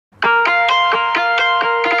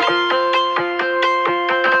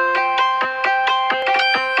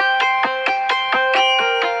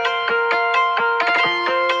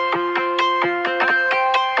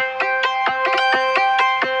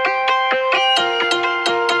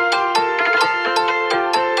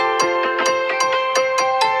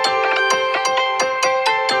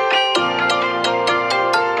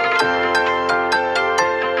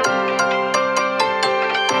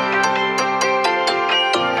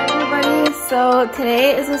So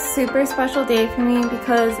today is a super special day for me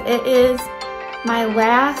because it is my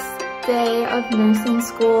last day of nursing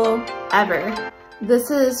school ever.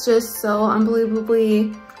 This is just so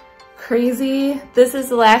unbelievably crazy. This is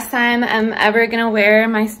the last time I'm ever gonna wear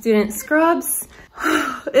my student scrubs.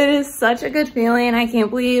 It is such a good feeling. I can't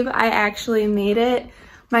believe I actually made it.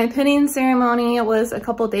 My pinning ceremony was a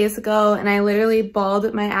couple days ago and I literally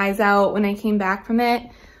bawled my eyes out when I came back from it.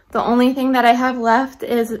 The only thing that I have left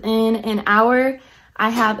is in an hour, I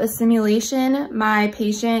have a simulation. My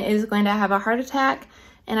patient is going to have a heart attack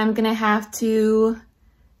and I'm gonna have to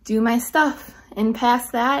do my stuff and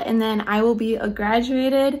pass that, and then I will be a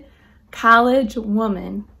graduated college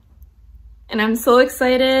woman. And I'm so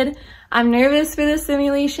excited. I'm nervous for the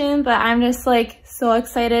simulation, but I'm just like so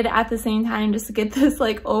excited at the same time just to get this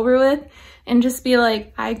like over with and just be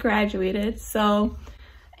like, I graduated. So,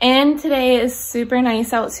 and today is super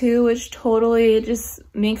nice out too, which totally just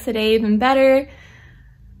makes the day even better.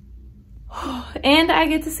 And I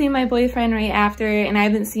get to see my boyfriend right after, and I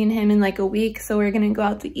haven't seen him in like a week, so we're gonna go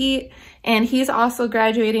out to eat. And he's also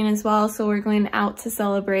graduating as well, so we're going out to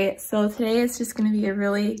celebrate. So today is just gonna be a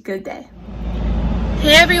really good day.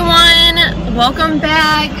 Hey everyone, welcome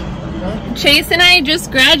back. Chase and I just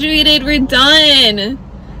graduated, we're done.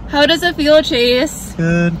 How does it feel, Chase?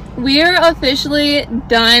 Good. We're officially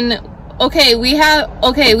done. Okay,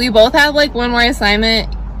 we both have like one more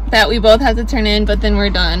assignment that we both have to turn in, but then we're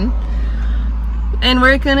done. And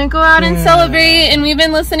we're gonna go out and celebrate, and we've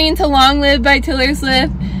been listening to Long Live by Taylor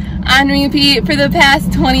Swift on repeat for the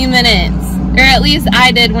past 20 minutes. Or at least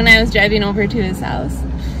I did when I was driving over to his house.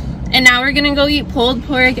 And now we're gonna go eat pulled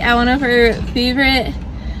pork at one of her favorite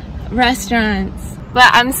restaurants. But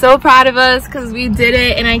I'm so proud of us because we did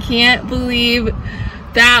it, and I can't believe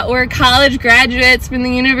that we're college graduates from the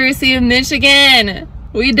University of Michigan.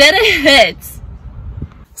 We did it!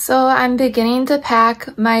 So I'm beginning to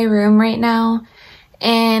pack my room right now,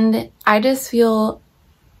 and I just feel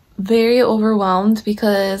very overwhelmed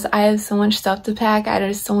because I have so much stuff to pack. I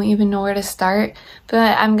just don't even know where to start.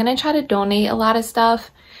 But I'm gonna try to donate a lot of stuff.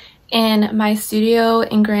 And my studio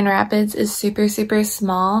in Grand Rapids is super, super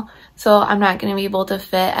small, so I'm not going to be able to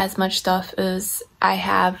fit as much stuff as I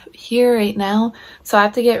have here right now. So I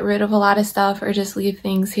have to get rid of a lot of stuff or just leave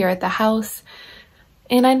things here at the house.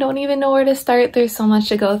 And I don't even know where to start. There's so much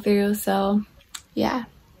to go through, so yeah.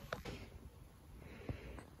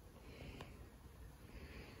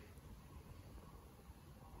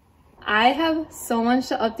 I have so much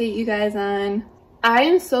to update you guys on. I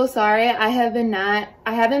am so sorry. I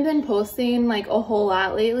haven't been posting like a whole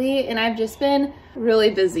lot lately, and I've just been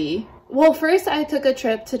really busy. Well, first I took a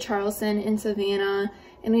trip to Charleston and Savannah,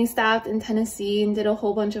 and we stopped in Tennessee and did a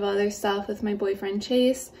whole bunch of other stuff with my boyfriend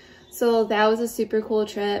Chase. So that was a super cool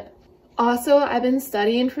trip. Also, I've been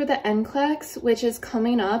studying for the NCLEX, which is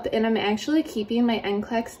coming up, and I'm actually keeping my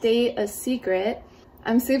NCLEX date a secret.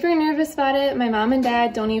 I'm super nervous about it. My mom and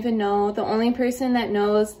dad don't even know. The only person that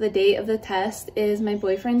knows the date of the test is my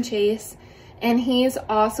boyfriend Chase, and he's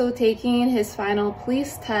also taking his final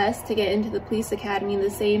police test to get into the police academy the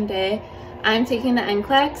same day I'm taking the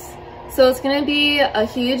NCLEX. So it's gonna be a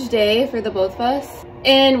huge day for the both of us.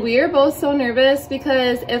 And we are both so nervous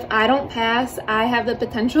because if I don't pass, I have the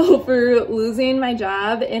potential for losing my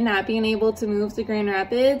job and not being able to move to Grand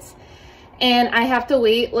Rapids. And I have to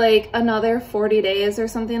wait like another 40 days or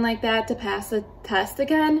something like that to pass the test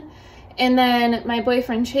again. And then my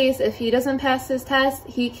boyfriend Chase, if he doesn't pass his test,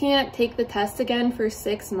 he can't take the test again for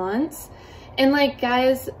 6 months. And like,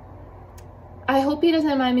 guys, I hope he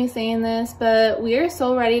doesn't mind me saying this, but we are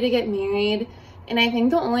so ready to get married. And I think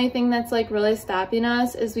the only thing that's like really stopping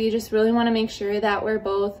us is we just really want to make sure that we're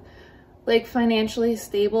both like financially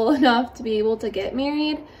stable enough to be able to get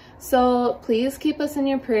married. So please keep us in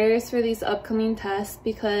your prayers for these upcoming tests,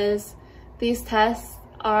 because these tests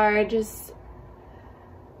are just,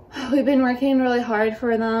 we've been working really hard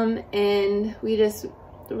for them, and we just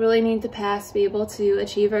really need to pass to be able to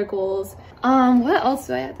achieve our goals. What else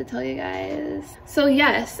do I have to tell you guys? So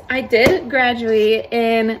yes, I did graduate,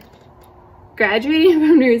 and graduating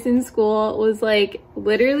from nursing school was like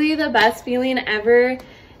literally the best feeling ever.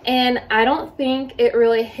 And I don't think it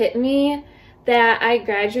really hit me that I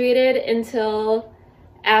graduated until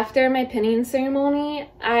after my pinning ceremony.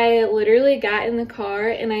 I literally got in the car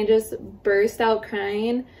and I just burst out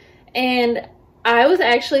crying. And I was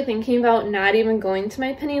actually thinking about not even going to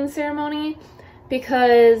my pinning ceremony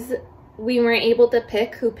because we weren't able to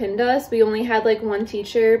pick who pinned us. We only had like one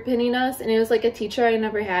teacher pinning us, and it was like a teacher I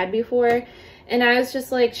never had before. And I was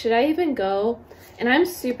just like, should I even go? And I'm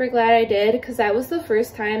super glad I did, because that was the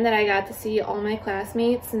first time that I got to see all my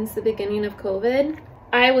classmates since the beginning of COVID.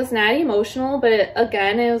 I was not emotional, but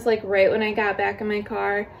again, it was like right when I got back in my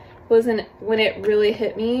car wasn't when it really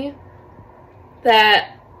hit me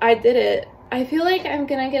that I did it. I feel like I'm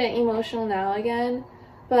gonna get emotional now again,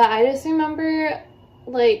 but I just remember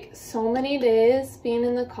like so many days being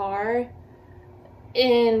in the car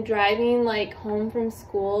and driving like home from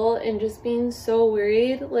school and just being so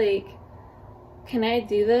worried, like, can I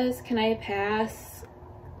do this? Can I pass?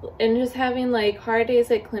 And just having like hard days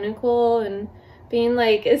at clinical and being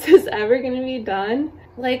like, is this ever gonna be done?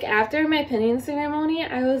 Like after my pinning ceremony,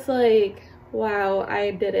 I was like, wow,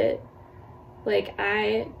 I did it. Like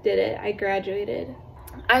I did it. I graduated.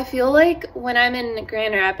 I feel like when I'm in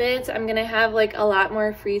Grand Rapids, I'm gonna have like a lot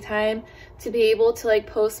more free time to be able to like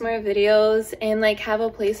post more videos and like have a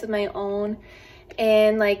place of my own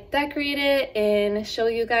and like decorate it and show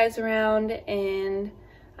you guys around. And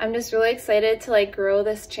I'm just really excited to like grow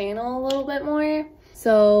this channel a little bit more.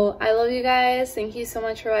 So I love you guys. Thank you so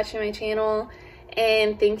much for watching my channel,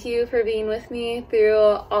 and thank you for being with me through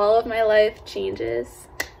all of my life changes.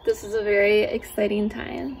 This is a very exciting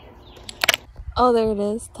time. Oh, there it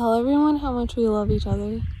is. Tell everyone how much we love each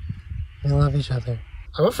other. We love each other.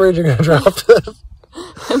 I'm afraid you're gonna drop this.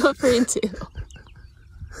 I'm afraid too.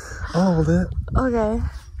 I'll hold it. Okay.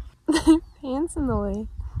 Hands in the way.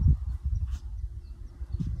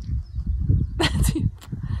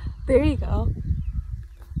 There you go.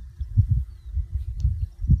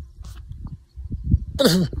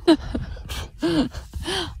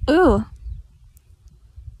 Ooh.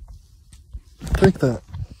 Take that.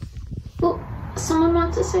 Oh, someone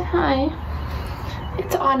wants to say hi.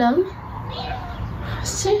 It's Autumn.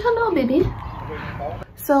 Say hello, baby.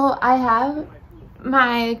 So I have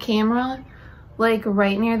my camera like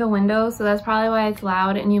right near the window, so that's probably why it's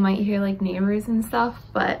loud and you might hear like neighbors and stuff.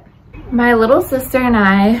 But my little sister and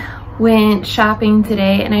I went shopping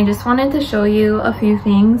today, and I just wanted to show you a few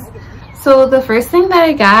things. So the first thing that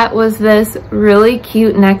I got was this really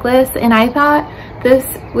cute necklace, and I thought this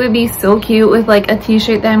would be so cute with like a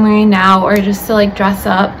t-shirt that I'm wearing now, or just to like dress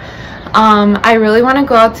up. I really want to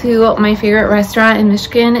go out to my favorite restaurant in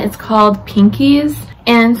Michigan. It's called Pinky's,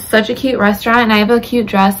 and such a cute restaurant, and I have a cute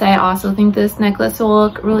dress I also think this necklace will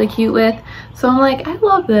look really cute with. So I'm like, I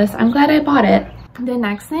love this. I'm glad I bought it. The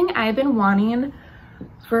next thing I've been wanting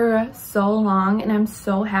for so long, and I'm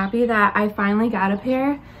so happy that I finally got a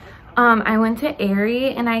pair. I went to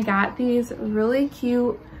Aerie and I got these really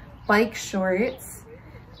cute bike shorts.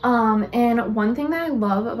 And one thing that I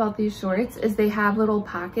love about these shorts is they have little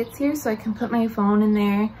pockets here, so I can put my phone in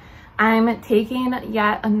there. I'm taking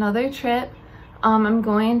yet another trip. I'm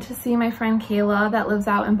going to see my friend Kayla that lives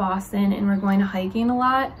out in Boston, and we're going to hiking a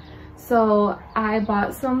lot. So I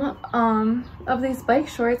bought some of these bike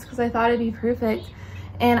shorts because I thought it'd be perfect.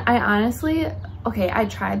 And I honestly, okay, I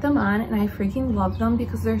tried them on and I freaking love them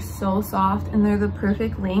because they're so soft and they're the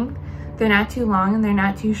perfect length. They're not too long and they're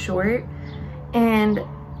not too short. And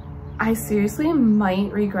I seriously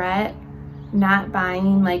might regret not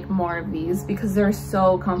buying like more of these because they're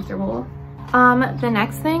so comfortable. The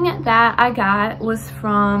next thing that I got was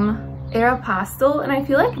from Aeropostale, and I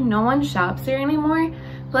feel like no one shops there anymore.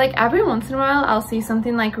 But like every once in a while I'll see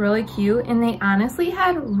something like really cute, and they honestly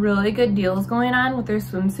had really good deals going on with their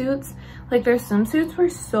swimsuits. Like their swimsuits were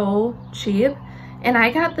so cheap, and I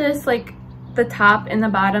got this like the top and the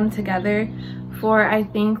bottom together for I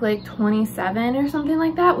think like $27 or something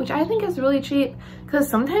like that, which I think is really cheap because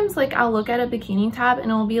sometimes like I'll look at a bikini top and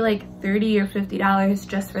it'll be like $30 or $50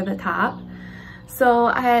 just for the top.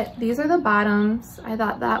 So these are the bottoms. I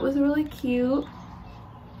thought that was really cute.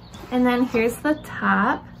 And then here's the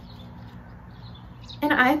top.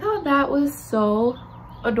 And I thought that was so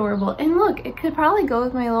adorable. And look, it could probably go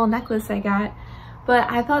with my little necklace I got. But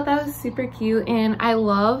I thought that was super cute. And I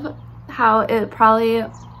love how it probably,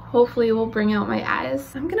 hopefully, will bring out my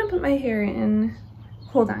eyes. I'm gonna put my hair in,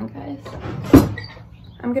 hold on guys.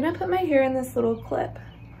 I'm gonna put my hair in this little clip.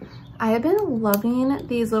 I have been loving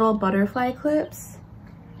these little butterfly clips.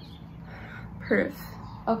 Perf.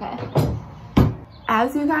 Okay.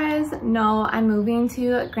 As you guys know, I'm moving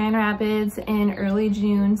to Grand Rapids in early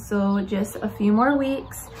June, so just a few more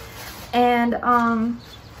weeks. And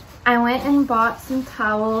I went and bought some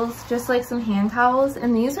towels, just like some hand towels,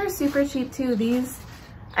 and these are super cheap too. These,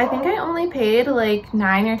 I think I only paid like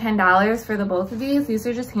 $9 or $10 for the both of these. These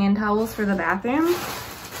are just hand towels for the bathroom.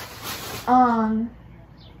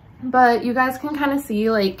 But you guys can kind of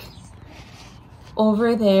see like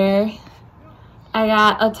over there I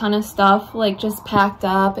got a ton of stuff like just packed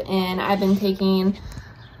up, and I've been taking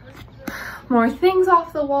more things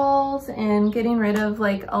off the walls and getting rid of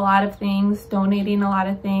like a lot of things, donating a lot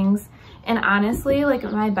of things. And honestly, like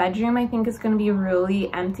my bedroom I think is going to be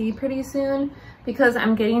really empty pretty soon because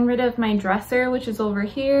I'm getting rid of my dresser, which is over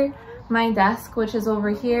here, my desk, which is over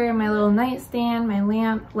here, my little nightstand, my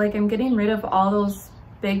lamp. Like I'm getting rid of all those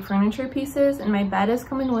big furniture pieces, and my bed is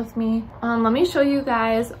coming with me. Let me show you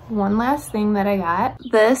guys one last thing that I got.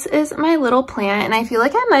 This is my little plant, and I feel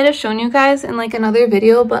like I might have shown you guys in like another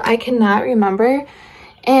video, but I cannot remember.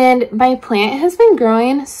 And my plant has been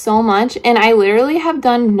growing so much, and I literally have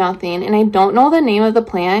done nothing, and I don't know the name of the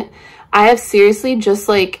plant. I have seriously just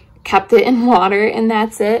like kept it in water and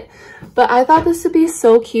that's it. But I thought this would be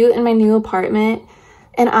so cute in my new apartment.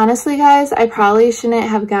 And honestly guys, I probably shouldn't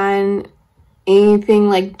have gotten anything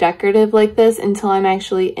like decorative like this until I'm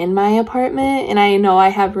actually in my apartment and I know I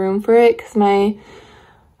have room for it, because my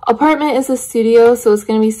apartment is a studio, so it's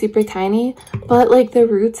gonna be super tiny. But like the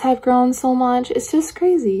roots have grown so much, it's just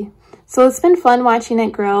crazy. So it's been fun watching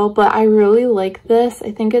it grow, but I really like this.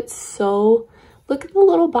 I think it's so, look at the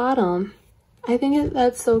little bottom. I think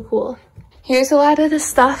that's so cool. Here's a lot of the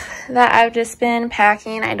stuff that I've just been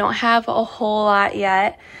packing. I don't have a whole lot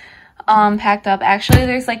yet packed up. Actually,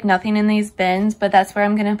 there's like nothing in these bins, but that's where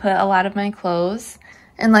I'm gonna put a lot of my clothes.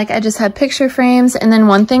 And like I just had picture frames, and then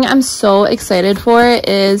one thing I'm so excited for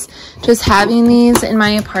is just having these in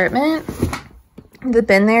my apartment. The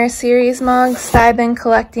Been There series mugs that I've been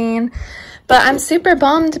collecting. But I'm super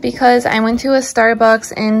bummed because I went to a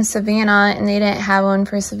Starbucks in Savannah and they didn't have one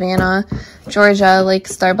for Savannah, Georgia. Like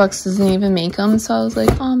Starbucks doesn't even make them, so I was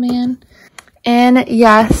like, oh man. And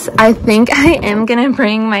yes, I think I am gonna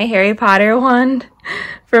bring my Harry Potter wand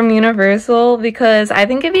from Universal, because I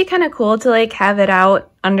think it'd be kind of cool to like have it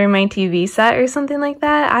out under my TV set or something like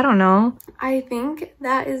that. I don't know. I think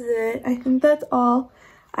that is it. I think that's all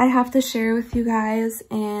I have to share with you guys,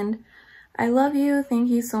 and I love you. Thank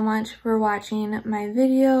you so much for watching my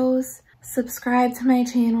videos. Subscribe to my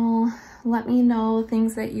channel. Let me know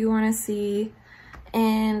things that you want to see,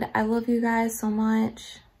 and I love you guys so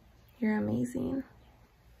much. You're amazing.